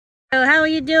So how are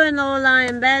you doing, little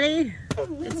lion Betty?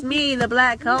 It's me, the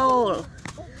black hole.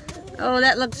 Oh,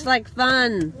 that looks like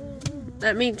fun.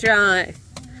 Let me try.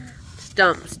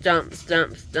 Stump, stump,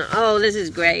 stump, stump. Oh, this is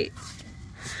great.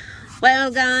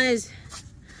 Well, guys,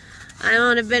 I'm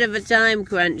on a bit of a time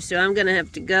crunch, so I'm gonna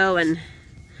have to go and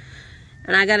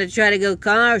I gotta try to go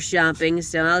car shopping,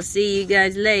 so I'll see you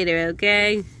guys later,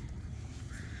 okay?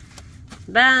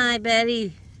 Bye,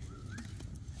 Betty.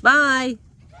 Bye.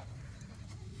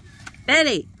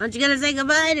 Betty, aren't you gonna say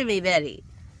goodbye to me, Betty?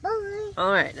 Bye.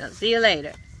 Alright, I'll see you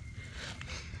later.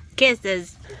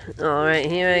 Kisses. Alright,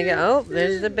 here I go. Oh,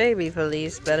 there's the baby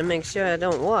police. Better make sure I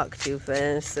don't walk too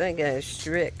fast. That guy's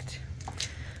strict.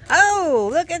 Oh,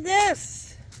 look at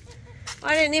this.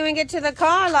 I didn't even get to the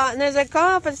car lot, and there's a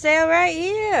car for sale right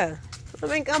here.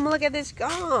 Let me come look at this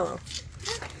car.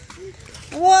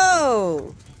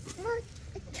 Whoa.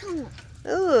 Ooh,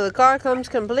 the car comes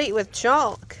complete with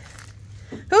chalk.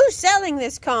 Who's selling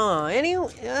this car? I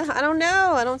don't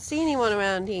know. I don't see anyone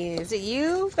around here. Is it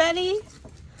you, Betty?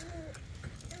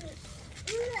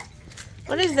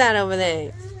 What is that over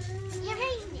there?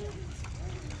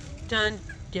 Dun,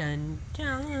 dun,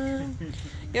 dun.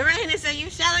 Uranus, are you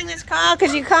selling this car?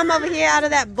 Could you come over here out of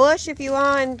that bush if you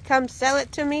are and come sell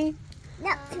it to me?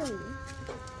 Neptune.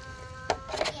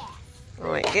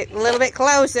 All right, get a little bit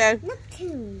closer.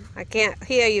 Neptune. I can't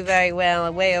hear you very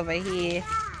well way over here.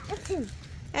 Neptune.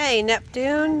 Hey,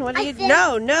 Neptune, what are you...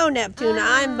 No, Neptune,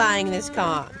 I'm buying this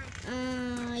car.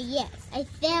 Yes, I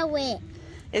sell it.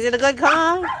 Is it a good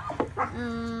car?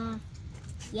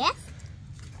 Yes.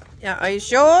 Yeah, are you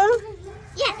sure?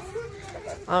 Yes.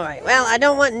 All right, well, I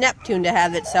don't want Neptune to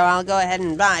have it, so I'll go ahead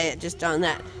and buy it just on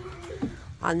that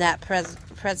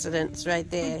precedence right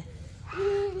there.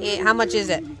 Yeah, how much is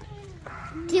it?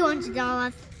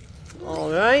 $200. All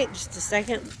right, just a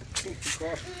second.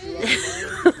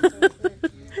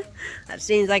 That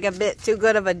seems like a bit too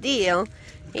good of a deal.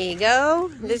 Here you go.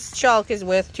 This chalk is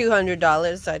worth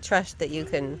 $200. I trust that you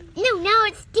can... No,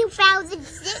 it's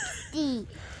 2060.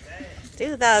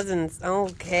 2000.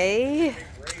 Okay.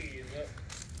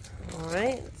 All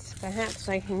right. Perhaps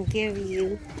I can give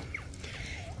you...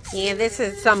 Yeah, this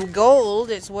is some gold.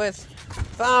 It's worth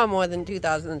far more than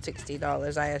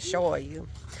 $2,060, I assure you.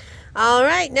 All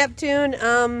right, Neptune.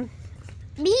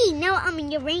 Me? No, I'm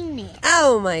Uranus.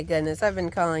 Oh my goodness, I've been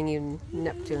calling you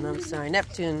Neptune. I'm sorry,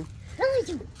 Neptune.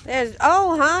 There's.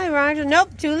 Oh, hi, Roger.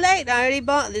 Nope, too late. I already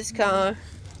bought this car.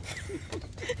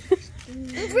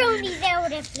 Brony's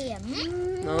out of here.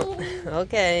 No,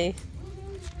 okay.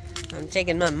 I'm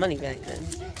taking my money back then.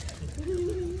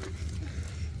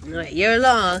 All right, you're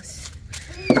lost.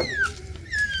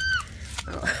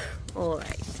 Oh, all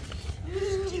right.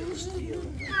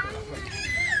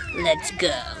 Let's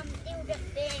go.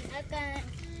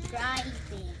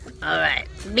 All right,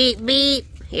 beep beep.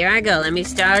 Here I go. Let me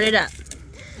start it up.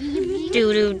 Do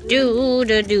do do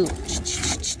do do.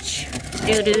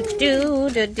 Do do do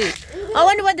do do. I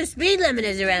wonder what the speed limit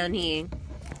is around here.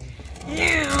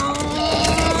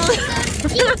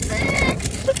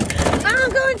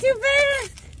 I'm going too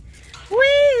fast. Woo,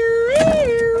 woo,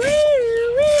 woo,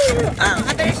 woo. Oh,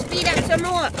 I better speed up some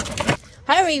more.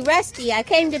 Hurry, Rusty. I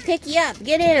came to pick you up.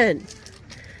 Get in.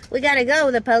 We gotta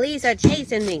go. The police are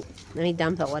chasing me. Let me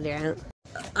dump the water out.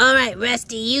 All right,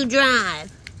 Rusty, you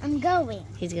drive. I'm going.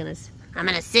 I'm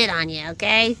gonna sit on you,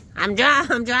 okay? I'm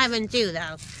driving too,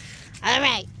 though. All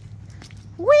right.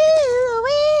 Woo,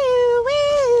 woo,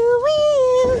 woo, woo.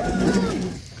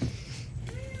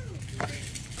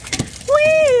 Woo,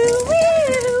 woo,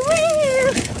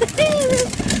 woo.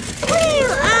 Woo.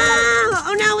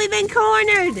 Oh no, we've been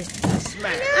cornered.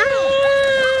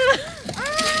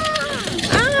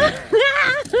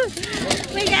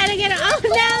 We gotta get him. Oh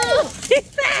no! He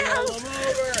fell!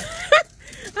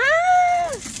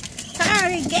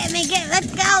 Hurry,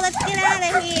 let's go, let's get out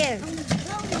of here.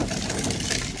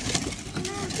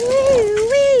 Woo,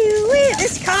 woo, woo.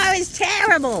 This car is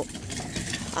terrible.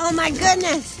 Oh my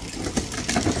goodness.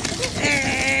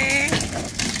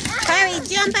 Hurry,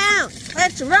 jump out.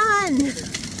 Let's run.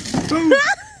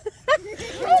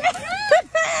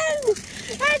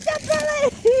 That's a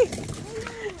police.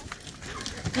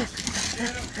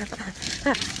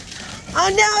 Oh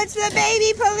no, it's the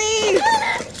baby police!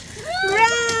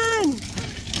 Run!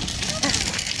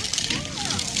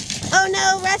 Oh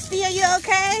no, Rusty, are you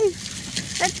okay?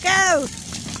 Let's go!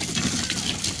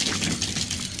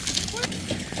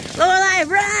 Lorelai,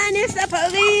 run! It's the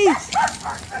police!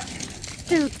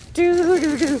 Do, do,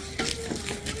 do, do.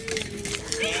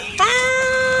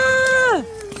 Ah!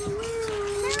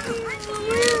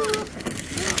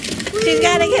 She's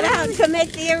got to get out to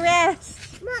make the arrest.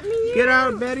 Get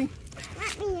out, Betty.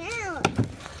 Let me out.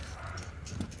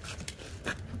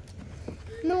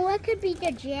 it could be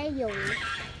the jail.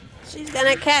 She's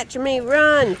gonna catch me.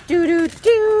 Run.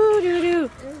 Do-do-do-do-do.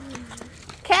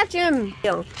 Catch him.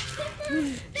 The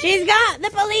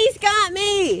police got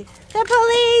me. The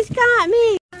police got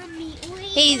me.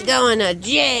 He's going to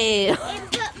jail.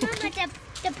 And put Mama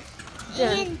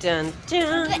Dun, dun,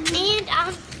 dun.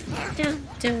 Dun,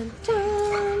 dun,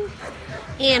 dun.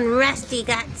 And Rusty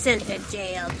got sent to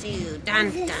jail too.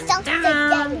 Dun, dun,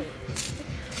 dun.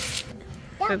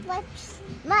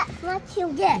 What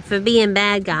you get? For being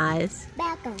bad guys.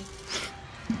 Back on.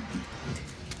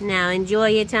 Now enjoy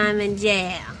your time in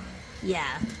jail.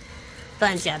 Yeah.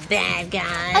 Bunch of bad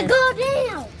guys. I go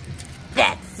down.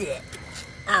 That's it.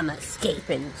 I'm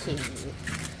escaping too.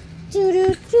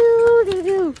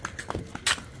 Do-do-do-do-do.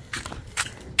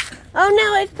 Oh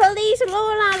no, it's police.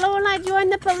 Lorelai, join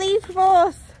the police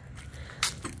force.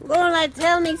 Lorelai,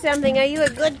 tell me something. Are you a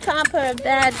good cop or a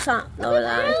bad cop,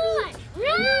 Lorelai?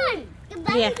 Run!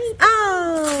 The Yeah. baby.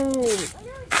 Oh!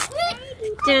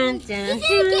 Dun, dun,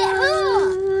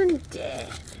 dun, dun.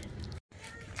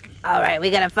 Alright, we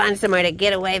gotta find somewhere to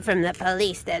get away from the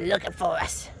police. They're looking for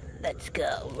us. Let's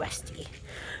go, Rusty.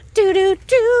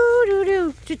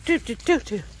 Do-do-do-do-do.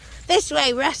 Do-do-do-do-do. This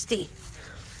way, Rusty.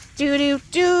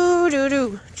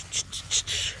 Do-do-do-do-do.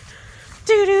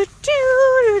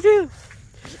 Do-do-do-do-do.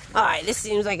 Alright, this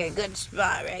seems like a good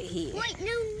spot right here. Wait,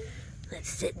 no. Let's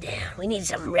sit down. We need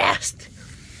some rest.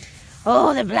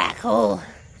 Oh, the black hole.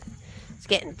 It's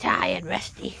getting tired,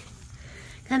 Rusty.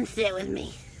 Come sit with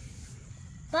me.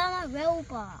 But I'm a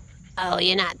robot. Oh,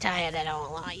 you're not tired at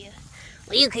all, are you?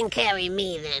 Well, you can carry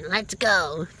me then. Let's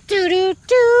go.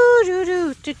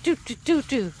 Do-do-do-do-do.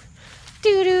 Do-do-do-do-do.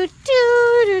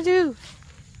 Do-do-do-do-do.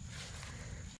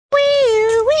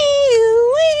 Wee-oo,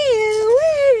 wee-oo, wee-oo.